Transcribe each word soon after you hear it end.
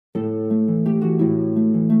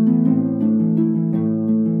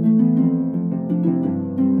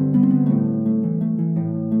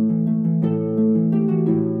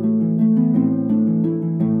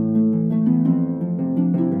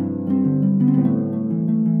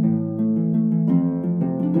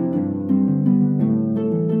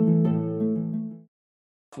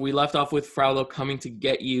We left off with Fraulo coming to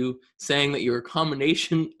get you, saying that your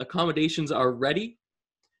accommodations are ready.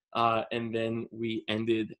 And then we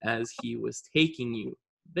ended as he was taking you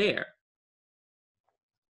there.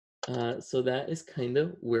 So that is kind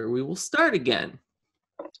of where we will start again.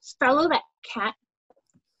 Is Fraulo that cat?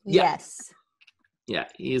 Yeah. Yes. Yeah,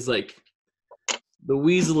 he's like the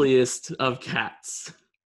weaseliest of cats.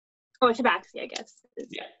 Oh, Tabaxi, I guess.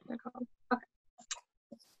 Yeah. They're called. Okay.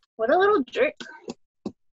 What a little jerk.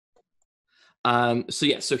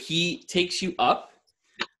 So he takes you up,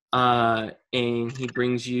 and he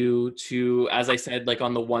brings you to, as I said, like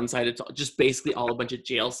on the one side, it's just basically all a bunch of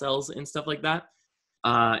jail cells and stuff like that.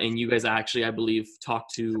 And you guys actually, I believe,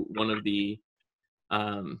 talked to one of the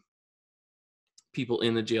people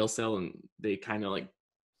in the jail cell, and they kind of like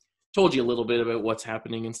told you a little bit about what's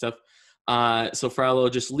happening and stuff. So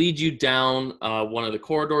Fraulo just leads you down one of the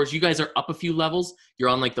corridors. You guys are up a few levels. You're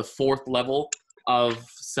on like the 4th level of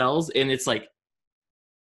cells, and it's like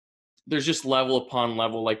there's just level upon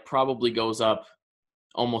level, like probably goes up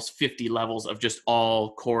almost 50 levels of just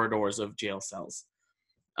all corridors of jail cells.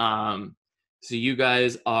 So you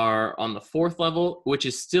guys are on the 4th level, which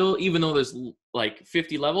is still, even though there's like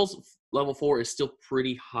 50 levels, level 4 is still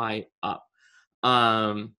pretty high up.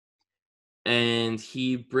 And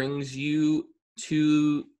he brings you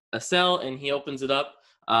to a cell, and he opens it up,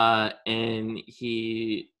 and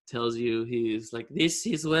he tells you, he's like, this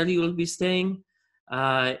is where you will be staying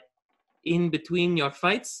in between your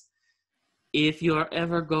fights. If you are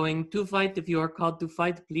ever going to fight, if you are called to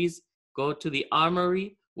fight, please go to the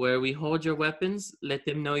armory where we hold your weapons. Let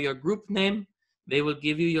them know your group name. They will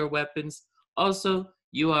give you your weapons. Also,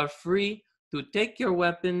 you are free to take your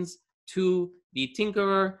weapons to the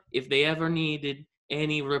tinkerer if they ever needed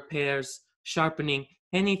any repairs, sharpening,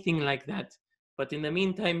 anything like that. But in the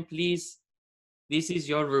meantime, please, this is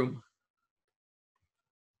your room.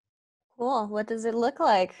 Cool. What does it look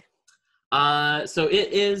like? So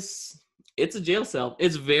it's a jail cell.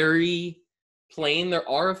 It's very plain. There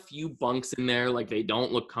are a few bunks in there, like they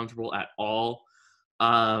don't look comfortable at all.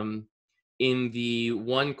 In the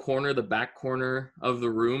one corner, the back corner of the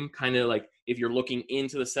room, kind of like if you're looking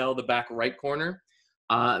into the cell, the back right corner,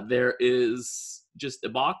 there is just a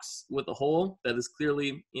box with a hole that is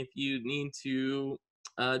clearly, if you need to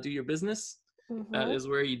do your business, that is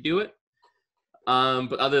where you do it.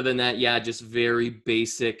 But other than that, yeah, just very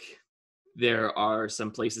basic. There are some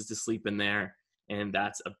places to sleep in there, and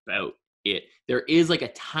that's about it. There is like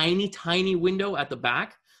a tiny, tiny window at the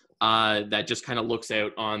back that just kind of looks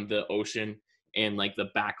out on the ocean and like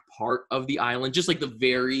the back part of the island. Just like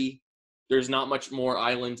there's not much more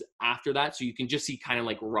islands after that, so you can just see kind of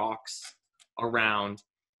like rocks around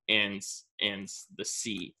and the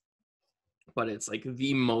sea. But it's like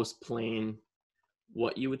the most plain,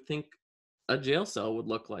 what you would think a jail cell would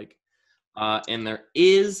look like. And there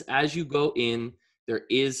is, as you go in, there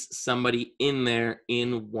is somebody in there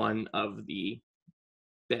in one of the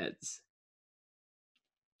beds.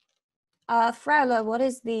 Fraulo, what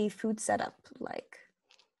is the food setup like?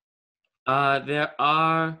 There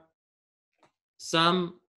are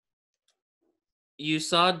some, you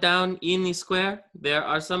saw down in the square, there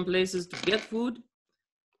are some places to get food.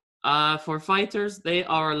 For fighters, they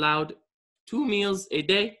are allowed 2 meals a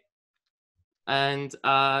day. And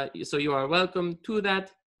so you are welcome to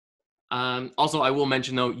that. Also, I will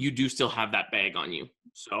mention, though, you do still have that bag on you.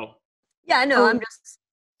 So. Yeah, no, I'm just.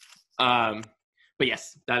 But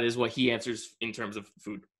yes, that is what he answers in terms of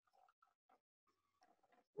food.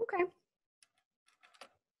 Okay.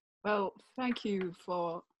 Well, thank you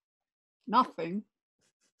for nothing.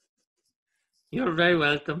 You're very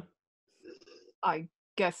welcome. I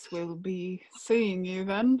guess we'll be seeing you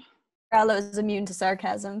then. Fraulo is immune to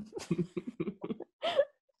sarcasm.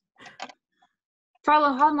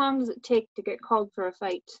 Fraulo, how long does it take to get called for a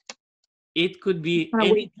fight? It could be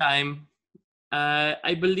any time.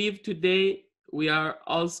 I believe today we are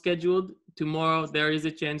all scheduled. Tomorrow there is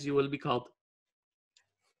a chance you will be called.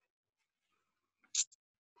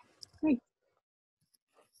 Great.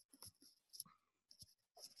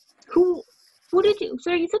 Who did you?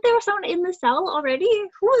 Sir, you said there was someone in the cell already?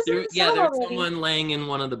 Who was in the cell Yeah, there's already? someone laying in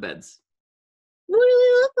one of the beds. What do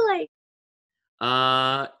they look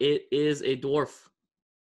like? It is a dwarf.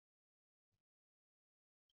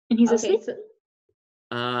 And he's Okay,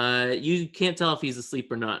 asleep? You can't tell if he's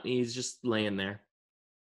asleep or not. He's just laying there.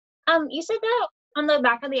 You said that on the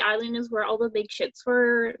back of the island is where all the big ships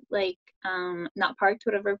were, like, not parked,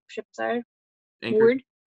 whatever ships are. Anchored? Moored?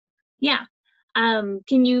 Yeah. Can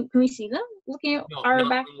we see them? Looking at our not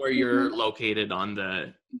back? from where you're located on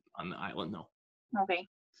the island, no. Okay.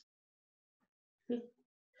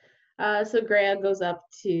 So Greya goes up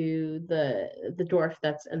to the dwarf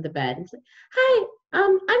that's in the bed and says, "Hi,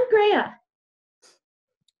 I'm Greya."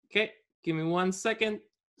 Okay, give me 1 second.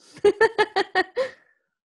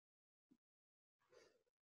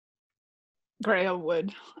 Greya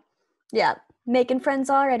would. Yeah, making friends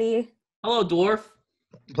already. Hello, dwarf.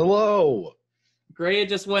 Hello. Greya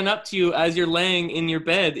just went up to you as you're laying in your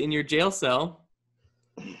bed in your jail cell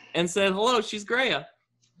and said, hello, she's Greya.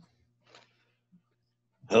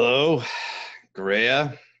 Hello,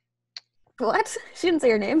 Greya. What? She didn't say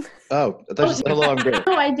your name. Oh, I thought you said hello, I'm Greya.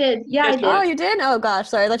 Oh, I did. Yeah, I Yes, did. Oh, you did? Oh gosh,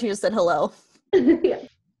 sorry. I thought you just said hello. Yeah.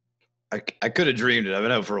 I could have dreamed it. I've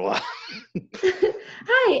been out for a while.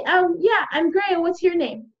 Hi, yeah, I'm Greya. What's your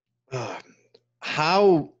name?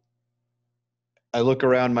 How I look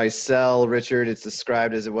around my cell, Richard, it's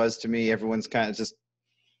described as it was to me. Everyone's kind of just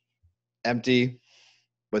empty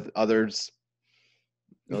with others.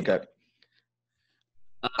 Okay.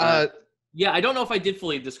 Yeah, I don't know if I did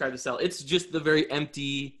fully describe the cell. It's just the very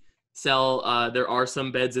empty cell. There are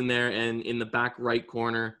some beds in there, and in the back right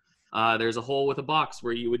corner, there's a hole with a box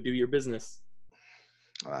where you would do your business.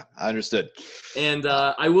 I understood. And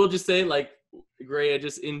I will just say, like, Greya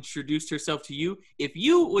just introduced herself to you. If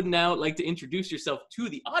you would now like to introduce yourself to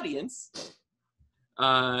the audience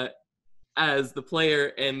as the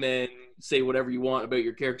player and then say whatever you want about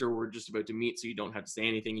your character we're just about to meet, so you don't have to say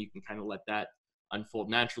anything. You can kind of let that unfold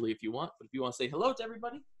naturally if you want. But if you want to say hello to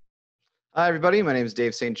everybody. Hi, everybody. My name is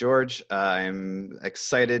Dave St. George. I'm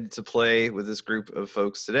excited to play with this group of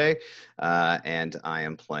folks today. And I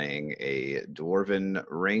am playing a Dwarven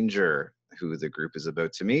Ranger who the group is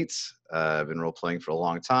about to meet. I've been role-playing for a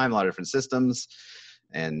long time, a lot of different systems,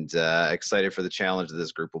 and excited for the challenge that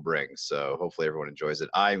this group will bring. So hopefully everyone enjoys it.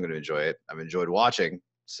 I'm going to enjoy it. I've enjoyed watching,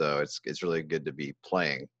 so it's really good to be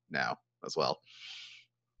playing now as well.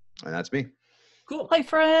 And that's me. Cool. Hi,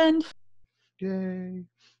 friend. Yay.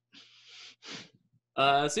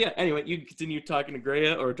 So yeah, anyway, you can continue talking to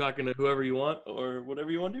Greya or talking to whoever you want or whatever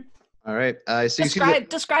you want to do. All right. So you see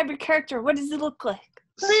Describe your character. What does it look like?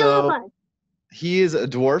 So he is a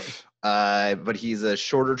dwarf, but he's a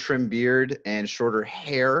shorter trim beard and shorter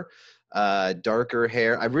hair, darker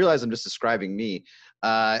hair. I realize I'm just describing me.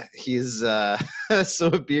 He's so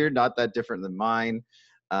a beard, not that different than mine.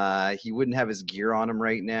 He wouldn't have his gear on him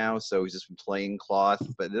right now, so he's just in plain cloth,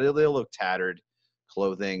 but they'll look tattered.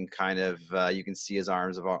 Clothing, kind of, you can see his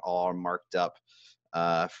arms are all marked up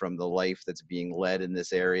from the life that's being led in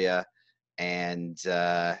this area. And,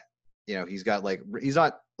 you know, he's got he's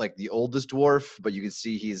not like the oldest dwarf, but you can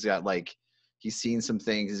see he's got he's seen some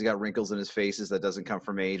things. He's got wrinkles in his faces that doesn't come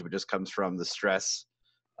from age, but just comes from the stress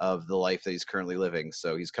of the life that he's currently living.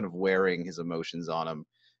 So he's kind of wearing his emotions on him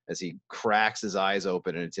as he cracks his eyes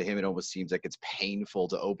open. And to him, it almost seems like it's painful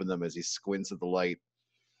to open them as he squints at the light.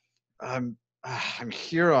 I'm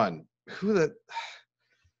Huron.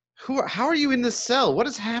 How are you in this cell? What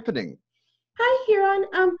is happening? Hi,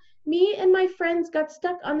 Huron. Me and my friends got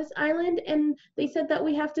stuck on this island, and they said that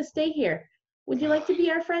we have to stay here. Would you like to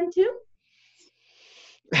be our friend too?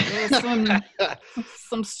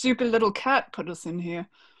 Some stupid little cat put us in here.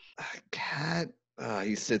 Cat.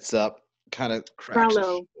 He sits up, kind of cracks his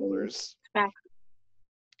shoulders. Back.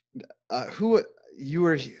 Who you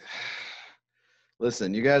were?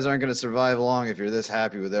 Listen, you guys aren't going to survive long if you're this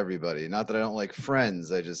happy with everybody. Not that I don't like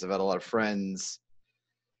friends. I just have had a lot of friends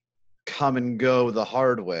come and go the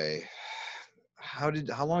hard way. How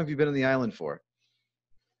long have you been on the island for?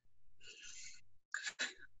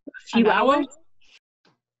 A few hours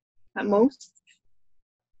at most.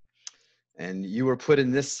 And you were put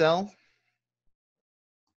in this cell?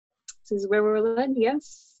 This is where we're led,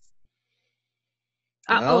 yes.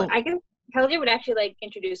 Well, I guess Helger would actually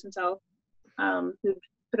introduce himself. Who'd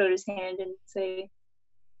put out his hand and say,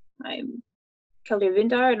 I'm Kelder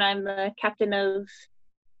Vindar, and I'm the captain of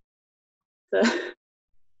the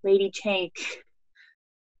Lady Chank.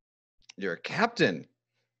 You're a captain.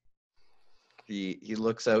 He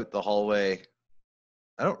looks out the hallway.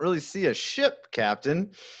 I don't really see a ship,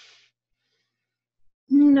 Captain.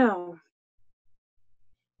 No.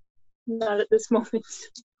 Not at this moment.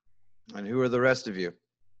 And who are the rest of you?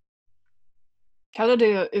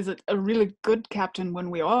 Caladia is a really good captain when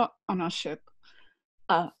we are on our ship.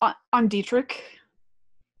 I'm Dietrich.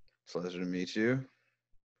 Pleasure to meet you.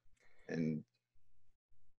 And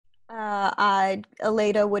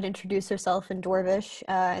Aleda would introduce herself in Dwarvish,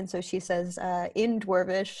 and so she says, in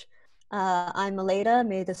Dwarvish, I'm Aleda,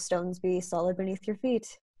 may the stones be solid beneath your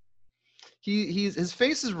feet. his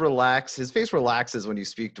face is relaxed. His face relaxes when you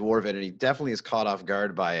speak Dwarven, and he definitely is caught off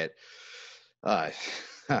guard by it.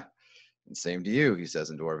 Same to you, he says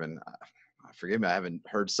in Dwarven. Forgive me, I haven't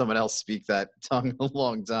heard someone else speak that tongue in a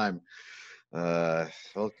long time. Well,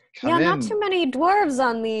 come in. Not too many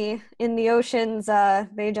dwarves in the oceans.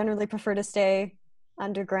 They generally prefer to stay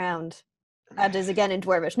underground. That is again in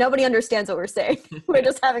Dwarvish. Nobody understands what we're saying. We're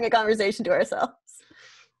just having a conversation to ourselves.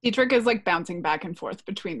 Dietrich is like bouncing back and forth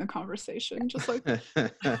between the conversation, just like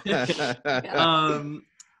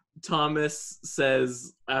Thomas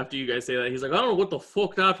says after you guys say that, he's like, I don't know what the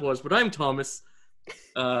fuck that was, but I'm Thomas.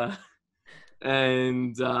 And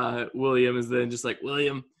William is then just like,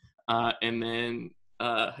 William. And then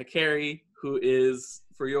Hakari, who is,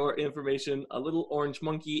 for your information, a little orange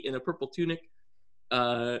monkey in a purple tunic.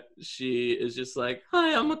 She is just like,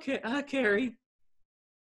 hi, I'm Hakari.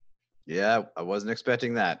 Yeah, I wasn't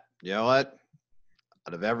expecting that. You know what?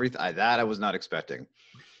 Out of everything, that I was not expecting.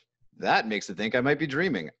 That makes it think I might be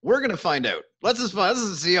dreaming. We're going to find out. Let's just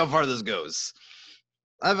see how far this goes.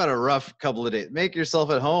 I've had a rough couple of days. Make yourself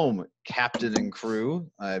at home, captain and crew.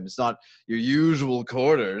 It's not your usual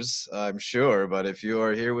quarters, I'm sure, but if you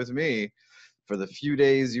are here with me for the few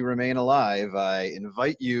days you remain alive, I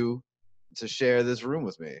invite you to share this room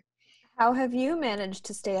with me. How have you managed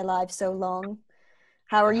to stay alive so long?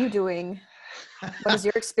 How are you doing? What has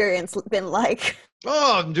your experience been like?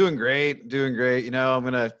 Oh, I'm doing great. You know, I'm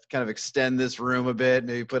gonna kind of extend this room a bit.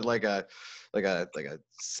 Maybe put like a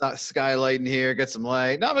skylight in here. Get some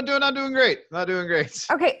light. No, I'm doing great.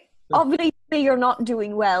 Okay, obviously you're not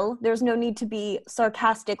doing well. There's no need to be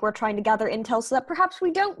sarcastic. We're trying to gather intel so that perhaps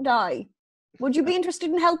we don't die. Would you be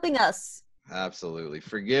interested in helping us? Absolutely.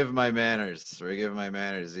 Forgive my manners.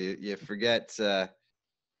 You forget.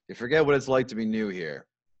 You forget what it's like to be new here.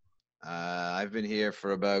 I've been here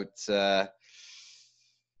for about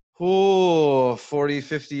 40,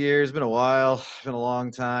 50 years. Been a while. Been a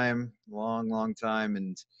long time. Long time.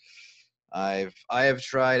 And I have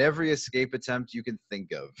tried every escape attempt you can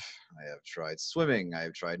think of. I have tried swimming. I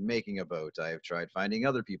have tried making a boat. I have tried finding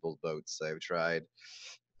other people's boats. I have tried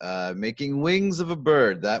making wings of a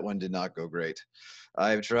bird. That one did not go great. I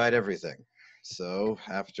have tried everything. So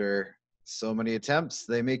after so many attempts,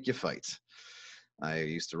 they make you fight. I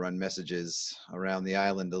used to run messages around the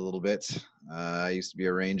island a little bit. I used to be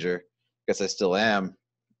a ranger. Guess I still am.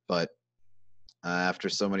 But after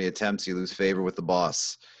so many attempts, you lose favor with the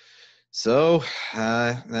boss. So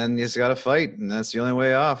then you just got to fight. And that's the only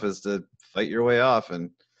way off, is to fight your way off.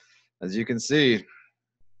 And as you can see,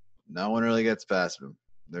 no one really gets past him.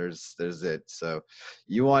 There's it. So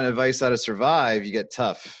you want advice how to survive, you get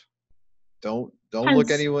tough. Don't look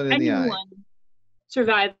anyone in the eye.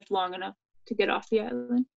 Survived long enough to get off the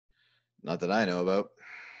island? Not that I know about.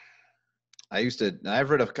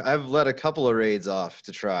 I've led a couple of raids off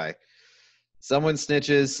to try. Someone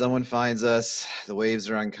snitches, someone finds us. The waves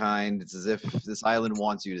are unkind. It's as if this island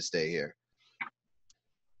wants you to stay here.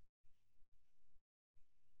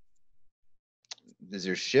 Is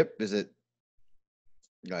your ship,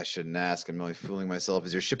 I shouldn't ask. I'm only fooling myself.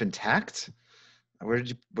 Is your ship intact? Where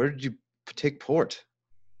did you take port?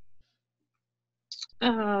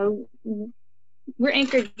 We're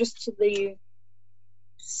anchored just to the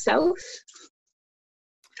south.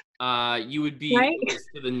 You would be right?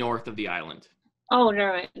 to the north of the island. Oh,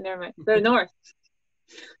 never mind. The north.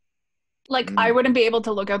 Like, I wouldn't be able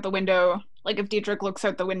to look out the window. Like, if Dietrich looks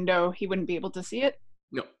out the window, he wouldn't be able to see it?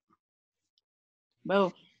 No.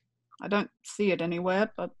 Well, I don't see it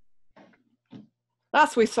anywhere, but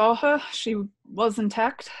last we saw her, she was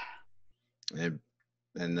intact. And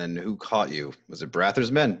then who caught you? Was it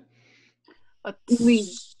Brather's men?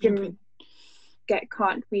 We didn't get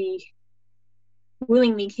caught. We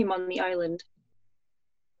willingly came on the island.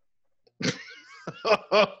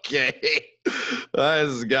 Okay. This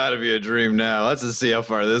has got to be a dream now. Let's just see how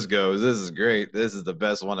far this goes. This is great. This is the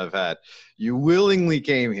best one I've had. You willingly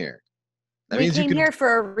came here. That we means came you here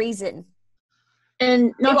for a reason.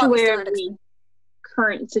 And not aware of the the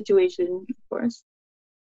current situation, of course.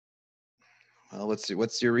 Well,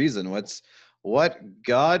 what's your reason? What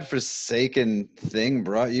godforsaken thing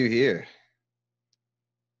brought you here?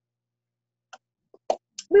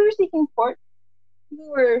 We were seeking port. We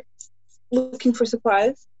were looking for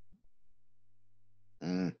supplies.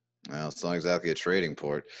 Well, it's not exactly a trading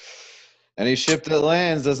port. Any ship that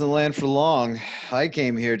lands doesn't land for long. I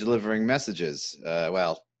came here delivering messages.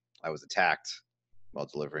 Well, I was attacked while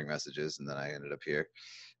delivering messages, and then I ended up here.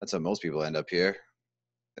 That's how most people end up here.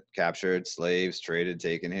 Captured, slaves, traded,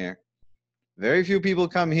 taken here. Very few people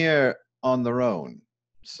come here on their own.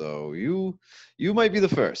 So you might be the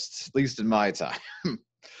first, at least in my time.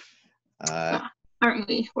 Aren't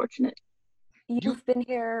we fortunate? You've been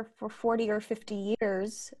here for 40 or 50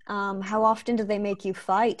 years. How often do they make you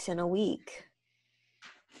fight in a week?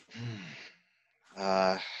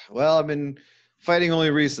 Well, I've been fighting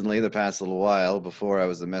only recently, the past little while. Before I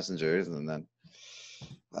was the messenger, and then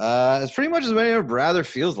it's pretty much as whenever brother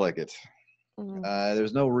feels like it. Mm.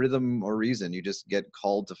 There's no rhythm or reason. You just get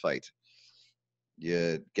called to fight.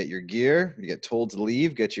 You get your gear. You get told to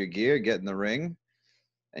leave. Get your gear. Get in the ring,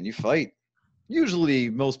 and you fight. Usually,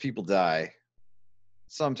 most people die.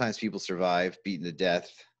 Sometimes people survive, beaten to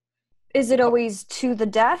death. Is it always to the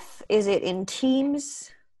death? Is it in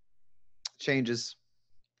teams? Changes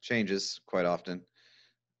quite often.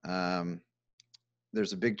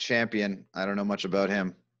 There's a big champion. I don't know much about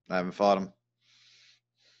him. I haven't fought him.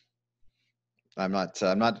 I'm not.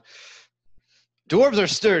 Dwarves are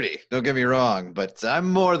sturdy. Don't get me wrong, but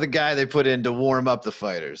I'm more the guy they put in to warm up the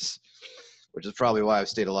fighters, which is probably why I've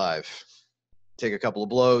stayed alive. Take a couple of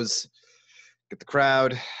blows, get the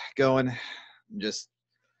crowd going, and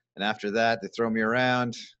after that they throw me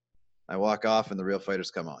around. I walk off, and the real fighters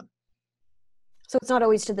come on. So it's not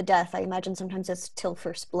always to the death. I imagine sometimes it's till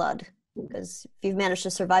first blood. Because if you've managed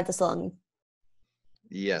to survive this long.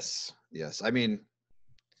 Yes. I mean,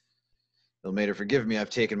 Ilmater, forgive me. I've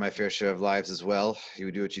taken my fair share of lives as well. You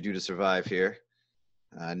would do what you do to survive here.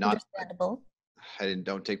 Understandable. I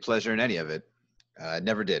don't take pleasure in any of it.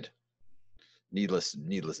 Never did. Needless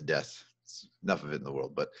death. It's enough of it in the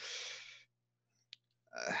world, but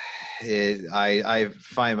I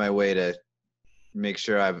find my way to make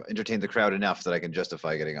sure I've entertained the crowd enough that I can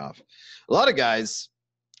justify getting off. A lot of guys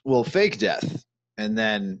will fake death, and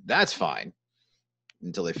then that's fine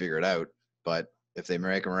until they figure it out. But if they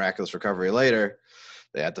make a miraculous recovery later,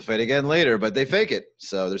 they have to fight again later, but they fake it.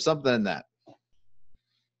 So there's something in that.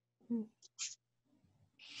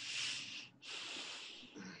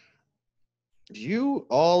 You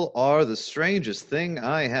all are the strangest thing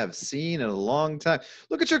I have seen in a long time.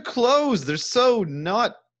 Look at your clothes. They're so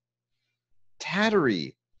not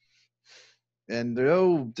tattery. And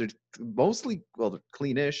they're mostly, well, they're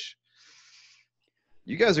cleanish.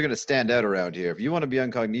 You guys are going to stand out around here. If you want to be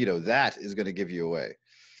incognito, that is going to give you away.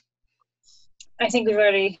 I think we've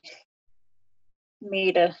already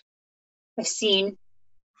made a scene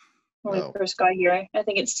when we first got here. I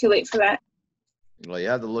think it's too late for that. Well, you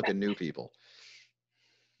have to look at new people.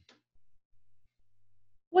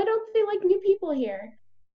 Why don't they like new people here?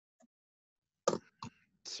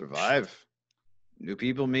 Survive. New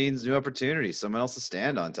people means new opportunities, someone else to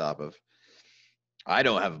stand on top of. I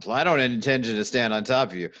don't have a plan. I don't have intention to stand on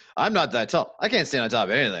top of you. I'm not that tall. I can't stand on top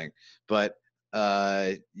of anything. But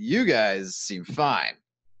you guys seem fine.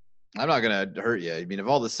 I'm not going to hurt you. I mean, of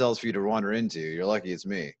all the cells for you to wander into, you're lucky it's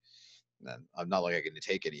me. And I'm not like I can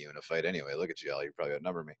take any of you in a fight anyway. Look at you all. You probably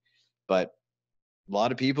outnumber me. But a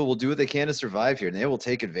lot of people will do what they can to survive here, and they will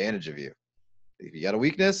take advantage of you. If you got a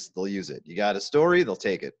weakness, they'll use it. You got a story, they'll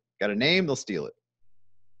take it. Got a name, they'll steal it.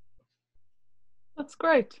 That's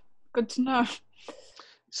great. Good to know.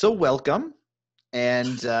 So welcome,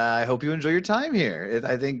 and I hope you enjoy your time here.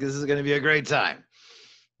 I think this is going to be a great time.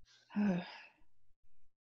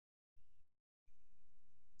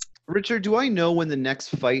 Richard, do I know when the next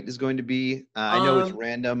fight is going to be? I know it's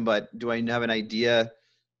random, but do I have an idea?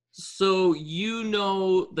 So you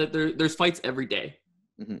know that there's fights every day.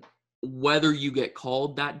 Mm-hmm. Whether you get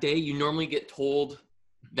called that day, you normally get told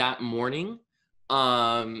that morning.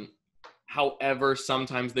 However,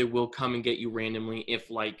 sometimes they will come and get you randomly if,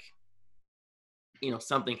 like,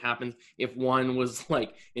 something happens. If one was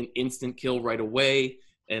like an instant kill right away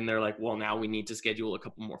and they're like, well, now we need to schedule a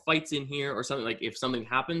couple more fights in here or something, like if something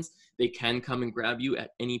happens, they can come and grab you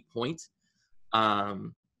at any point.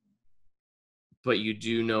 But you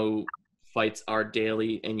do know fights are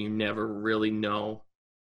daily and you never really know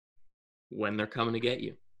when they're coming to get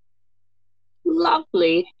you.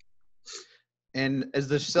 Lovely. And is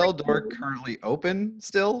the cell door currently open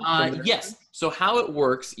still? Yes. So how it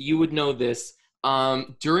works, you would know this.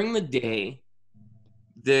 During the day,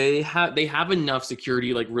 they have enough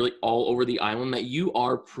security, like really all over the island, that you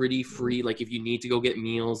are pretty free. Like if you need to go get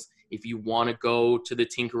meals, if you want to go to the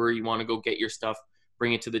tinkerer, you want to go get your stuff,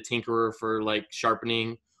 bring it to the tinkerer for like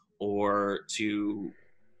sharpening, or to,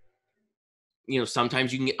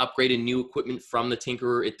 sometimes you can get upgraded new equipment from the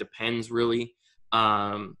tinkerer. It depends really.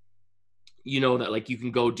 That like you can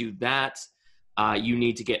go do that. You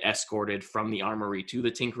need to get escorted from the armory to the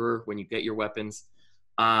tinkerer when you get your weapons.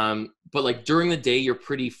 But like during the day, you're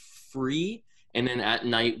pretty free. And then at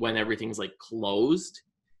night when everything's like closed,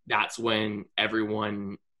 that's when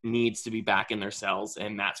everyone needs to be back in their cells.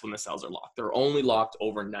 And that's when the cells are locked. They're only locked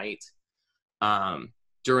overnight.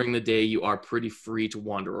 During the day, you are pretty free to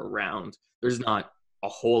wander around. There's not a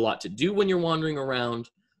whole lot to do when you're wandering around,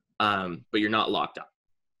 but you're not locked up.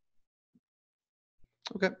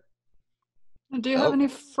 Okay. Do you have any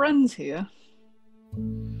friends here?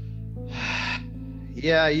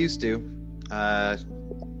 Yeah, I used to.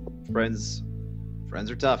 Friends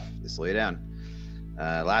are tough. They slow you down.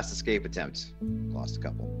 Last escape attempt, lost a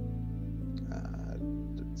couple.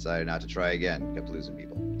 Decided not to try again. Kept losing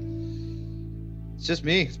people. It's just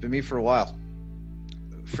me. It's been me for a while.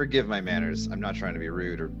 Forgive my manners. I'm not trying to be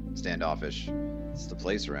rude or standoffish. It's the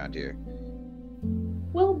place around here.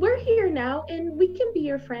 Well, we're here now, and we can be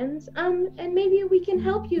your friends. And maybe we can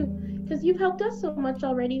help you, because you've helped us so much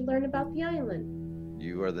already learn about the island.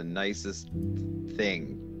 You are the nicest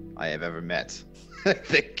thing I have ever met. I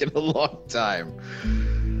think in a long time.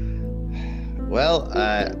 Well,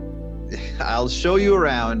 I'll show you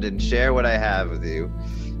around and share what I have with you.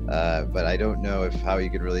 But I don't know how you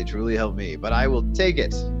can really truly help me. But I will take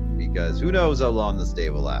it, because who knows how long this day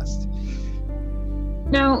will last.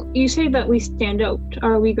 Now, you say that we stand out.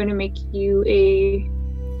 Are we going to make you a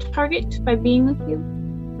target by being with you?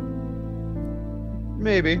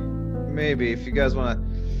 Maybe. If you guys want to...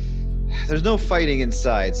 There's no fighting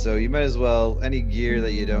inside, so you might as well... Any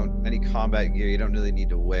combat gear you don't really need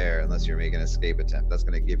to wear unless you're making an escape attempt. That's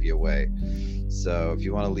going to give you away. So if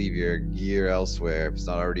you want to leave your gear elsewhere, if it's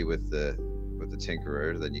not already with the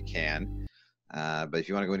Tinkerer, then you can. But if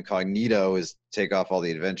you want to go incognito, is take off all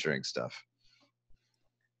the adventuring stuff.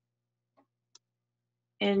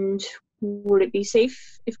 And would it be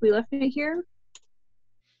safe if we left it here?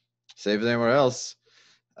 Safer than anywhere else.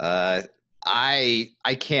 I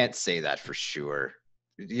can't say that for sure.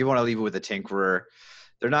 You want to leave it with the Tinkerer.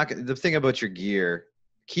 They're not. The thing about your gear,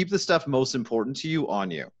 keep the stuff most important to you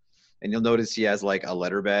on you. And you'll notice he has like a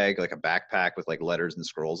letter bag, like a backpack with like letters and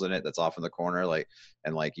scrolls in it that's off in the corner.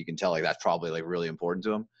 And you can tell like that's probably like really important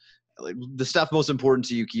to him. Like, the stuff most important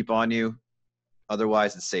to you, keep on you.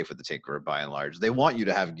 Otherwise, it's safe with the Tinkerer by and large. They want you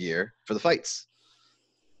to have gear for the fights.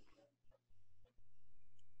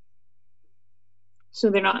 So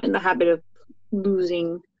they're not in the habit of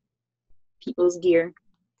losing people's gear.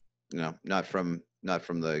 No, not from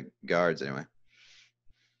the guards anyway.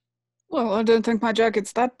 Well, I don't think my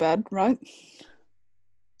jacket's that bad, right?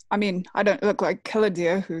 I mean, I don't look like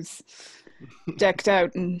Caladir, who's decked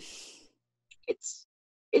out and... It's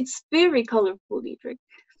very colorful, Dietrich.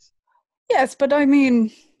 Yes, but I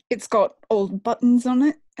mean, it's got old buttons on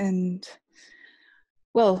it, and...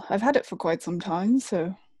 Well, I've had it for quite some time, so...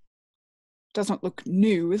 It doesn't look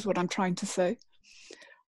new, is what I'm trying to say.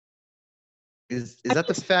 Is that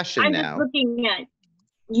the fashion I'm now? just looking at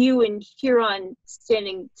you and Huron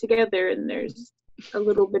standing together, and there's a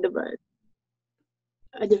little bit of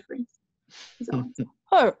a difference. So.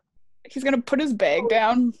 Oh, he's gonna put his bag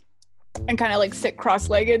down and kind of like sit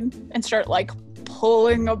cross-legged and start like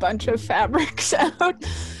pulling a bunch of fabrics out.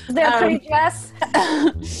 They're pretty dress.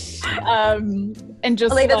 And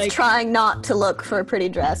just Aleda's like trying not to look for a pretty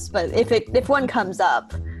dress, but if one comes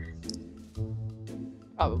up,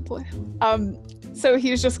 probably. So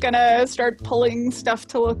he's just gonna start pulling stuff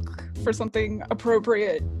to look for something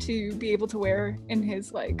appropriate to be able to wear in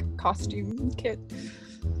his like costume kit.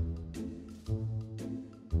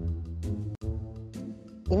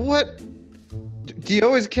 What? Do you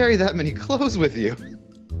always carry that many clothes with you?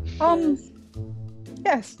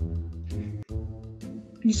 Yes.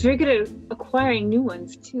 He's very good at acquiring new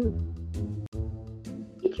ones too.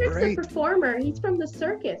 Dietrich's Great. a performer. He's from the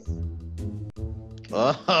circus.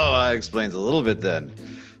 Oh, that explains a little bit then.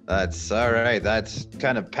 That's all right. That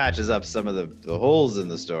kind of patches up some of the holes in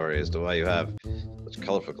the story as to why you have such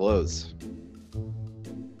colorful clothes.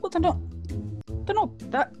 Well, they're not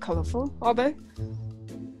that colorful, are they?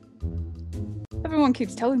 Everyone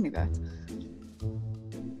keeps telling me that.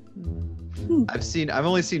 I've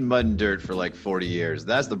only seen mud and dirt for like 40 years.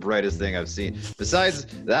 That's the brightest thing I've seen. Besides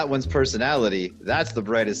that one's personality, that's the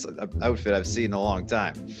brightest outfit I've seen in a long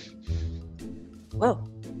time. Well,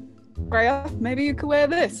 Rhea, maybe you could wear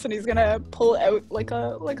this. And he's gonna pull out like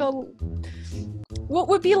a what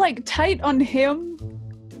would be like tight on him,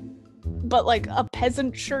 but like a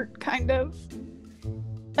peasant shirt kind of.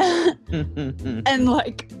 And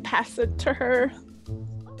like pass it to her.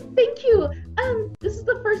 Thank you. This is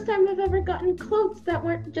the first time I've ever gotten clothes that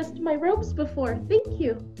weren't just my robes before. Thank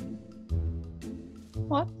you.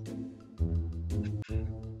 What?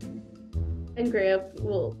 And Greya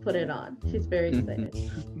will put it on. She's very excited.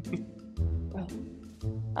 Well,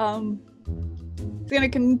 he's gonna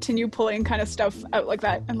continue pulling kind of stuff out like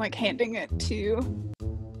that and like handing it to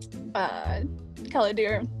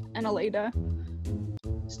Caladir and Aleda.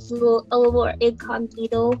 Just a little more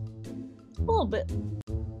incognito. A little bit.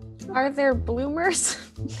 Are there bloomers?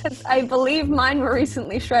 'Cause I believe mine were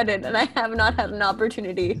recently shredded, and I have not had an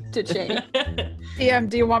opportunity to change.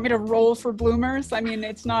 Do you want me to roll for bloomers? I mean,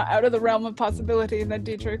 it's not out of the realm of possibility that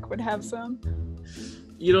Dietrich would have some.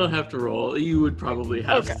 You don't have to roll. You would probably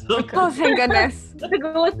have Okay, some. Oh, thank goodness. To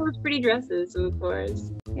go with those pretty dresses, of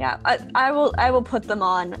course. Yeah, I will put them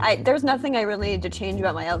on. There's nothing I really need to change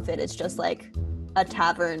about my outfit. It's just like a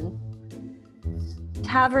tavern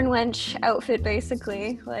wench outfit,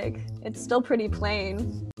 basically. Like, it's still pretty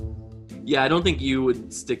plain. Yeah, I don't think you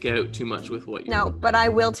would stick out too much with what you No, but I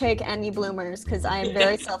will take any bloomers because I am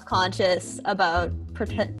very self-conscious about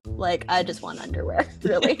I just want underwear,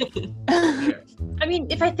 really. I mean,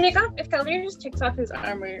 if Calder just takes off his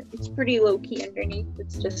armor, it's pretty low key underneath.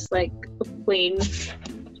 It's just like a plain,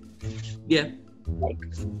 Yeah. like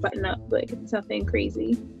button up. Like it's nothing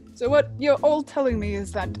crazy. So what you're all telling me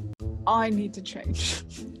is that I need to change.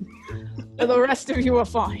 And the rest of you are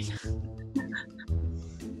fine.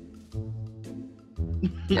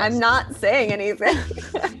 I'm not saying anything.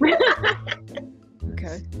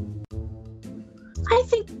 Okay. I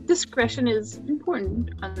think discretion is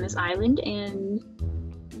important on this island, and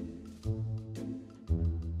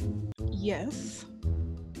Yes.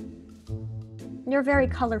 You're very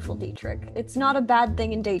colorful, Dietrich. It's not a bad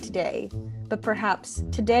thing in day-to-day, but perhaps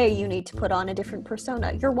today you need to put on a different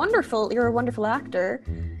persona. You're wonderful. You're a wonderful actor.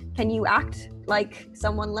 Can you act like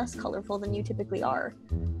someone less colorful than you typically are?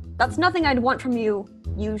 That's nothing I'd want from you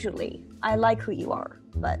usually. I like who you are,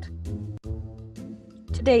 but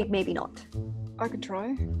today maybe not. I could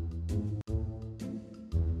try.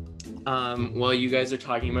 While you guys are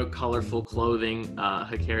talking about colorful clothing,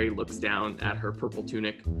 Hikari looks down at her purple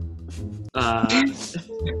tunic. And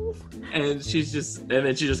then she just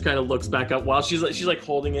kind of looks back up while she's like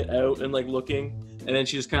holding it out and like looking, and then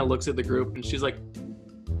she just kind of looks at the group and she's like,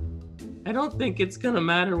 I don't think it's gonna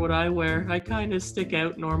matter what I wear. I kind of stick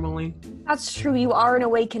out normally. That's true, you are an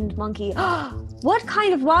awakened monkey. What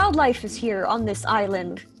kind of wildlife is here on this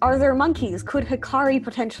island? Are there monkeys? Could Hikari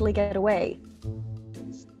potentially get away?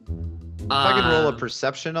 If I can roll a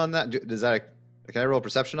perception on that, can I roll a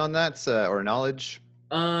perception on that or knowledge?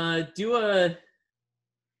 Do a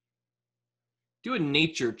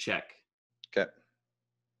nature check. Okay.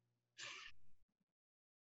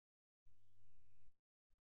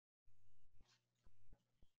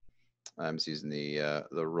 I'm just using the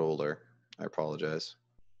roller. I apologize.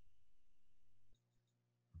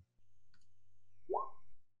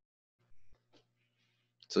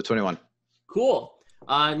 So 21. Cool.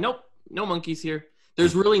 Nope, no monkeys here.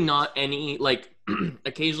 There's really not any, like,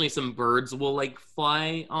 occasionally some birds will like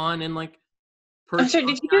fly on and like perch sorry, on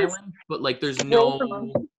did you the guys island, but like there's roll for no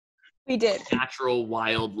monkeys? We did. natural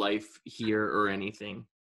wildlife here or anything.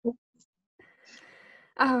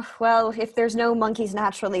 Oh, well, if there's no monkeys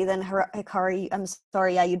naturally, then Hikari, I'm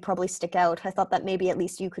sorry, yeah, you'd probably stick out. I thought that maybe at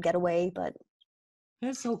least you could get away, but...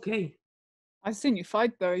 That's okay. I've seen you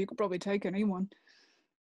fight, though. You could probably take anyone.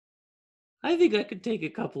 I think I could take a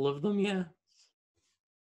couple of them, yeah.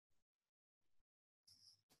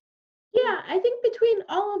 Yeah, I think between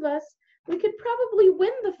all of us, we could probably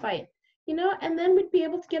win the fight, and then we'd be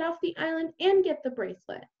able to get off the island and get the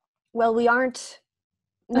bracelet. Well, we aren't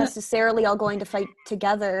necessarily all going to fight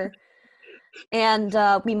together, and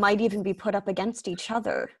we might even be put up against each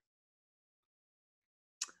other.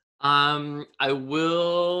 I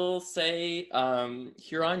will say,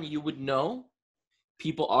 Huron, you would know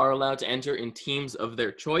people are allowed to enter in teams of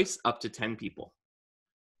their choice, up to 10 people.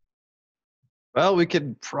 Well, we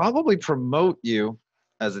could probably promote you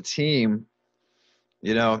as a team.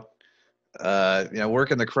 Work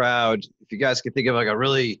in the crowd. If you guys could think of like a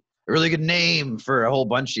really good name for a whole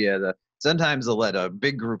bunch of you, sometimes they'll let a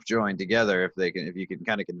big group join together if you can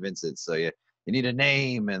kind of convince it. So you need a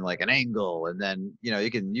name and like an angle, and then you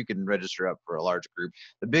can register up for a large group.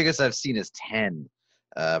 The biggest I've seen is 10.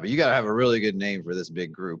 But you gotta have a really good name for this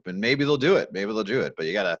big group, and maybe they'll do it. But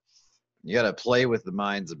you gotta play with the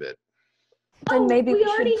minds a bit. Then maybe we we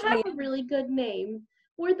already should have a really good name.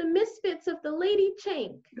 We're the Misfits of the Lady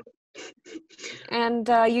Chank. And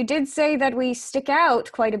you did say that we stick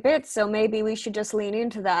out quite a bit, so maybe we should just lean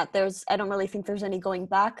into that. I don't really think there's any going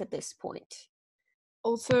back at this point.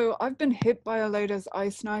 Also, I've been hit by Aleda's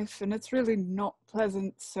ice knife, and it's really not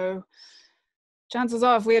pleasant, so chances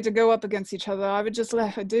are if we had to go up against each other, I would just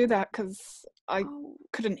let her do that, because I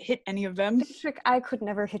couldn't hit any of them. Patrick, I could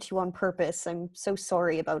never hit you on purpose. I'm so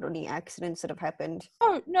sorry about any accidents that have happened.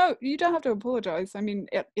 Oh, no, you don't have to apologize. I mean,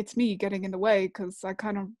 it's me getting in the way, because I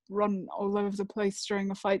kind of run all over the place during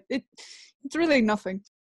a fight. It's really nothing.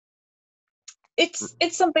 It's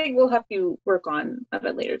something we'll have to work on at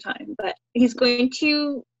a later time. But he's going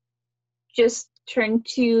to just turn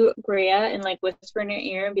to Greya and like whisper in her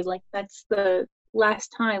ear and be like, "That's the last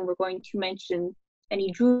time we're going to mention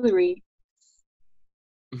any jewelry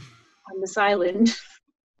on this island."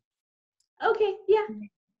 Okay, yeah,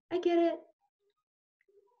 I get it.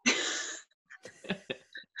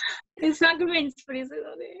 It's not convinced, but he's like,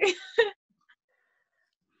 "Okay."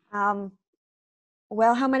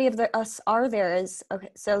 Well, how many of us are there? Okay,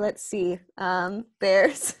 so let's see.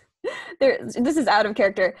 There's this is out of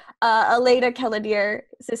character. Aleda, Keladir,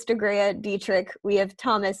 Sister Greya, Dietrich. We have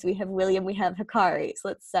Thomas. We have William. We have Hikari. So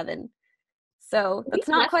that's 7. So that's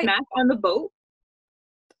not quite. Mac on the boat.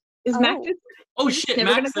 Is Mac just? Oh shit,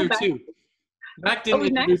 never Mac's gonna there come too. Mac didn't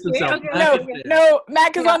is Mac introduce here? himself. Okay. Mac is there. No,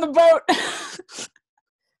 Mac is on the boat.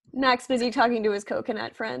 Mac's busy talking to his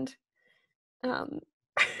coconut friend.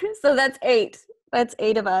 So that's 8. That's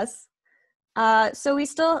 8 of us. So we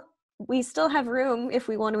still have room if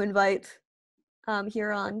we want to invite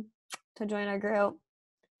Huron to join our group.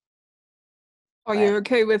 Are you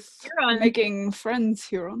okay with Huron. making friends,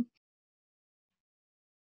 Huron?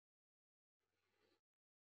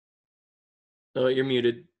 Oh, you're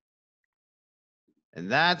muted. And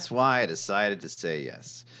that's why I decided to say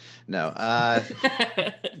yes. No, I'm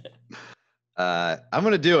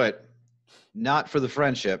gonna do it, not for the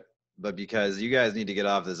friendship, but because you guys need to get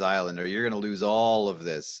off this island or you're gonna lose all of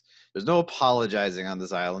this. There's no apologizing on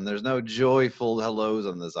this island. There's no joyful hellos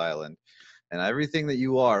on this island. And everything that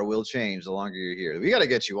you are will change the longer you're here. We gotta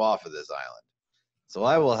get you off of this island. So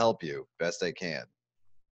I will help you best I can.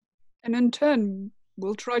 And in turn,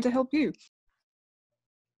 we'll try to help you.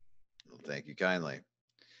 Well, thank you kindly.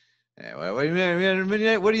 Anyway, what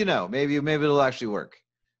do you know? Maybe it'll actually work.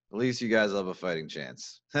 At least you guys will have a fighting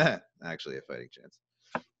chance. Actually, a fighting chance.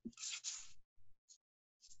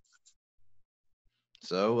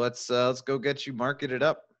 So let's go get you marketed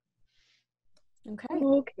up. Okay.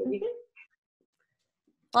 Okay.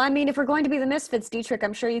 Well, I mean, if we're going to be the Misfits, Dietrich,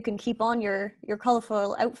 I'm sure you can keep on your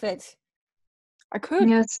colorful outfit. I could.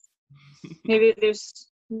 Yes. Maybe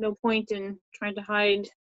there's no point in trying to hide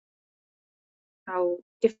how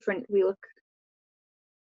different we look.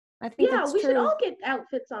 I think Yeah, that's we true. should all get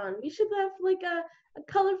outfits on. We should have like a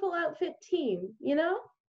colorful outfit team, you know?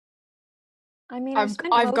 I mean,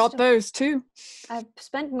 I've got those too. I've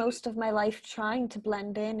spent most of my life trying to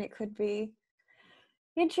blend in. It could be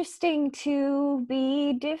interesting to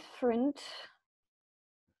be different.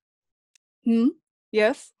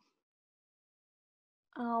 Yes.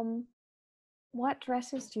 What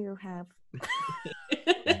dresses do you have?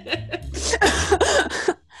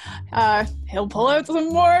 He'll pull out some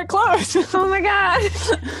more clothes. Oh my god!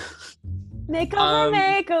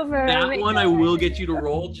 Makeover. That one I will get you to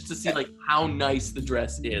roll just to see like how nice the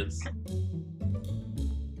dress is.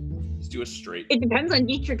 Just do a straight. It depends on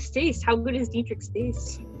Dietrich's taste. How good is Dietrich's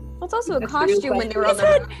taste? Well, it's also a That's the real costume when they were on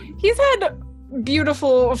question. the. He's had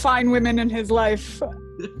beautiful, fine women in his life.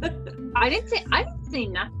 I didn't say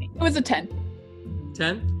nothing. It was a 10.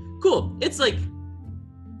 10? Cool. It's like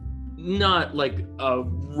not like a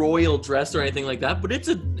royal dress or anything like that, but it's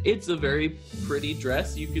a very pretty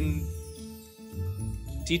dress. You can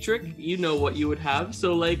Dietrich, you know what you would have,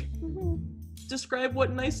 so like describe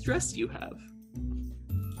what nice dress you have.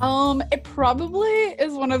 It probably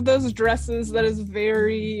is one of those dresses that is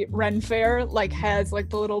very Ren Fair, like has like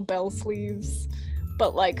the little bell sleeves,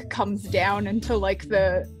 but like comes down into like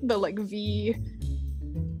the like V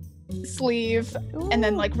sleeve. Ooh. And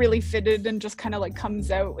then like really fitted and just kind of like comes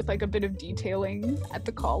out with like a bit of detailing at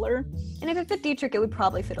the collar. And if it fit Dietrich, it would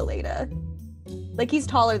probably fit Aleda. Like he's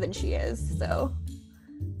taller than she is, so.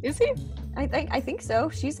 Is he? I think so.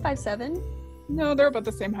 She's 5'7". No, they're about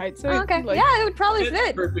the same height. So Okay, like, yeah, it would probably Fits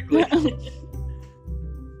fit. perfectly.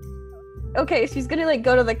 Okay, she's gonna like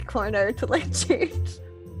go to the corner to like change.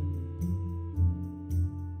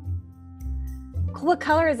 What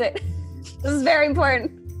color is it? This is very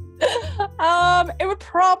important. It would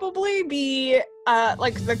probably be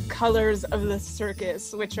like the colors of the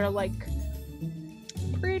circus, which are like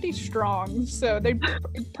pretty strong. So they'd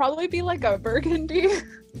probably be like a burgundy.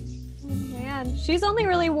 Oh, man, she's only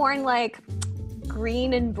really worn like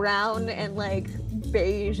green and brown and like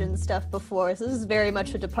beige and stuff before. So this is very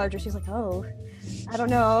much a departure. She's like, oh, I don't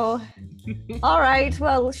know. All right,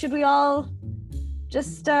 well, should we all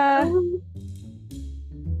just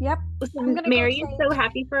Yep. I'm gonna Mary go is change. so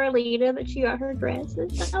happy for Aleda that she got her dress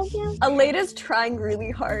and stuff. Yeah. Aleda's trying really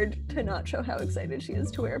hard to not show how excited she is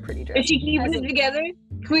to wear a pretty dress. Is she keeping it Hasn't- together?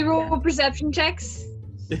 Can we roll perception checks?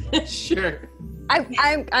 Sure.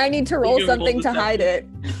 I need to roll You can roll something to hide it.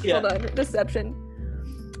 Yeah. Hold on, deception.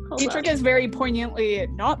 Hold Dietrich on. is very poignantly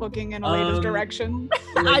not looking in Aleda's direction.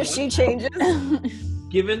 As she changes.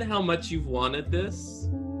 given how much you've wanted this,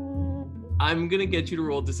 I'm gonna get you to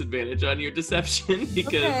roll disadvantage on your deception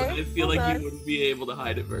because Okay, I feel hold like on. you wouldn't be able to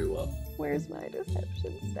hide it very well. Where's my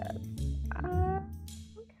deception stat?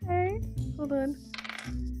 Okay. Hold on.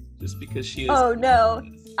 Just because she is. Oh no.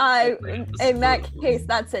 In that Cool. case,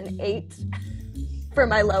 that's an 8 for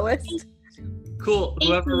my lowest. Cool.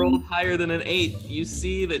 Whoever 18. rolled higher than an 8, you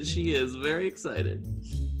see that she is very excited.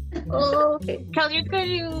 Oh, okay. Cal, you're going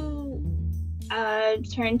to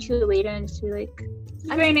turn to Aleda and just be like, "It's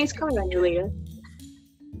a very nice color on you, Aleda."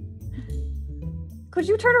 Could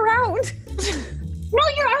you turn around? No,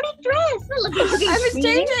 you're already dressed. Not looking for I was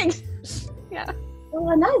changing. changing. Yeah. Oh,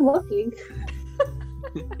 I'm not looking.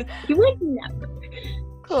 You would never.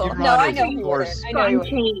 Cool. Your No, I Honor, know of you course. wouldn't. I know you I'm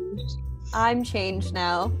wouldn't. changed. I'm changed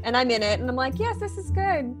now, and I'm in it, and I'm like, yes, this is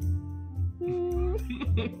good.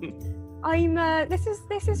 I'm.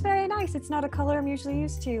 This is very nice. It's not a color I'm usually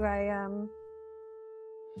used to. I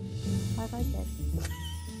like it.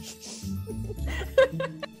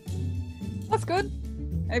 That's good.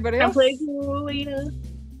 Anybody I'm else? playing Aleda.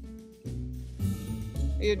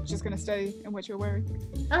 You're just gonna stay in what you're wearing.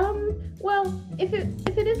 Well, if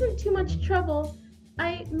it isn't too much trouble,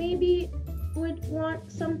 I maybe would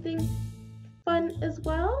want something fun as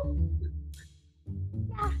well.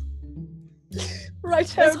 Right.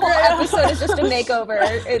 This whole episode is just a makeover.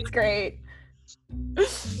 It's great.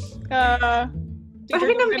 Uh, I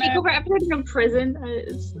think I'm makeover episode in a prison.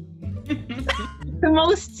 It's the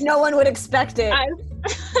most. No one would expect it.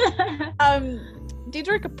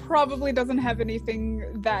 Diedrich probably doesn't have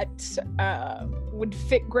anything that would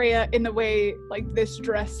fit Greya in the way like this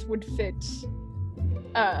dress would fit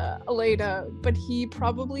Aleda, but he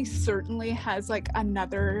probably certainly has like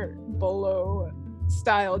another bolo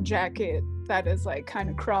style jacket that is like kind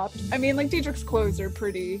of cropped. I mean, like Diedrich's clothes are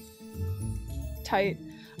pretty tight.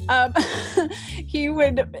 He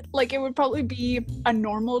would like, it would probably be a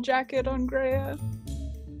normal jacket on Greya,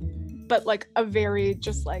 but like a very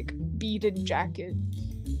just like beaded jacket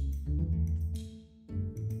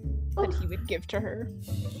that he would give to her.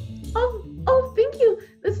 Oh, thank you.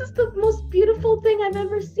 This is the most beautiful thing I've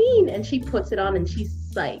ever seen. And she puts it on and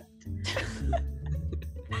she's psyched.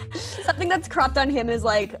 Something that's cropped on him is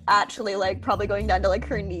like actually like probably going down to like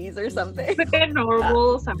her knees or something. Like a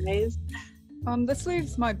normal size. The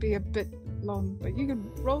sleeves might be a bit long, but you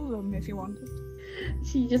could roll them if you wanted.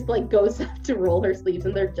 She just like goes up to roll her sleeves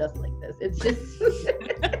and they're just like this. It's just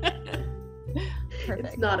Perfect.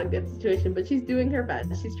 it's not a good situation, but she's doing her best.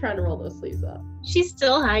 She's trying to roll those sleeves up. She's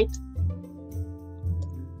still hyped.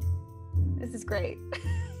 This is great.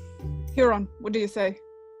 Huron, what do you say?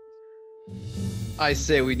 I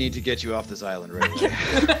say we need to get you off this island right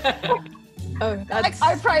away. Oh, Like, that's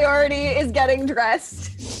our priority is getting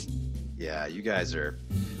dressed. Yeah, you guys are.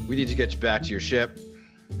 We need to get you back to your ship.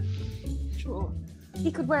 sure.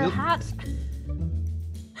 He could wear a Yep. hat.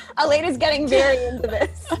 Alena's getting very into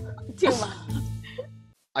this. Too much.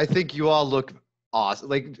 I think you all look awesome.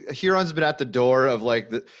 Like Huron's been at the door of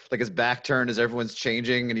like his back turned as everyone's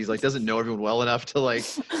changing, and he's like doesn't know everyone well enough to like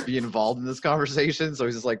be involved in this conversation. So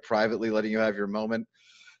he's just like privately letting you have your moment.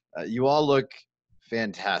 You all look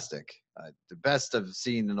fantastic. The best I've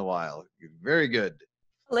seen in a while. You're very good.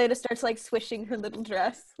 Alena starts like swishing her little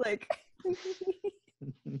dress. Like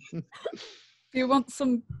Do you want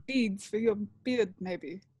some beads for your beard,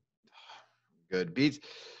 maybe? Good beats.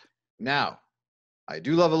 Now, I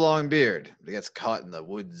do love a long beard. It gets caught in the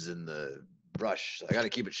woods and the brush. So I got to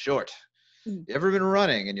keep it short. Mm. You ever been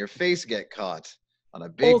running and your face get caught on a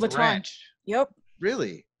big All the time. branch? Yep.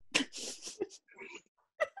 Really? I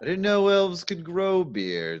didn't know elves could grow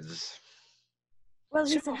beards. well,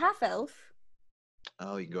 he's a half elf.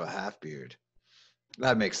 Oh, you can go a half beard.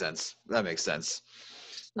 That makes sense. That makes sense.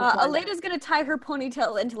 Alena's gonna tie her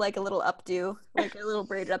ponytail into like a little updo, like a little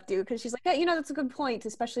braided updo, because she's like, yeah, you know, that's a good point,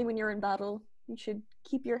 especially when you're in battle. You should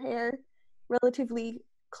keep your hair relatively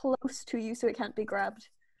close to you so it can't be grabbed.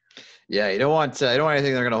 Yeah, you don't want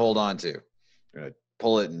anything they're gonna hold on to. You're gonna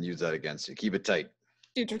pull it and use that against you. Keep it tight.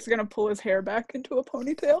 Diedrich's gonna pull his hair back into a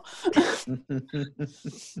ponytail.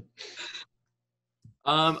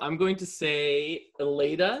 I'm going to say,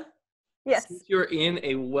 Aleda, Yes. since you're in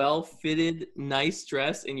a well-fitted, nice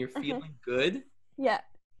dress and you're Mhm. feeling good, Yeah.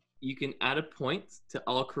 you can add a point to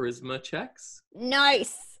all charisma checks.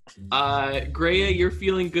 Nice. Greya, you're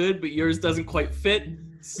feeling good, but yours doesn't quite fit,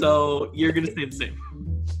 so you're gonna stay the same.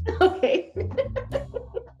 Okay.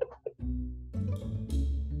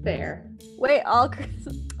 Fair. Wait, all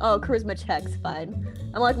charisma checks, fine.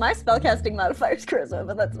 I'm like, my spellcasting modifier's charisma,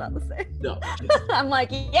 but that's not the same. No. I'm like,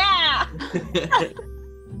 yeah!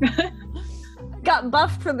 got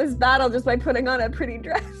buffed for this battle just by putting on a pretty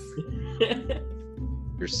dress.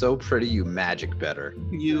 You're so pretty, you magic better.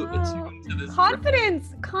 You attune to this.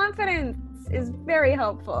 Confidence is very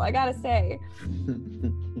helpful, I gotta say.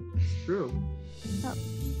 It's true.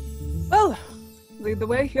 Well, lead the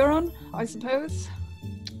way, Huron, I suppose.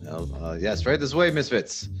 Well, yes, right this way,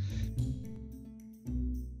 Misfits.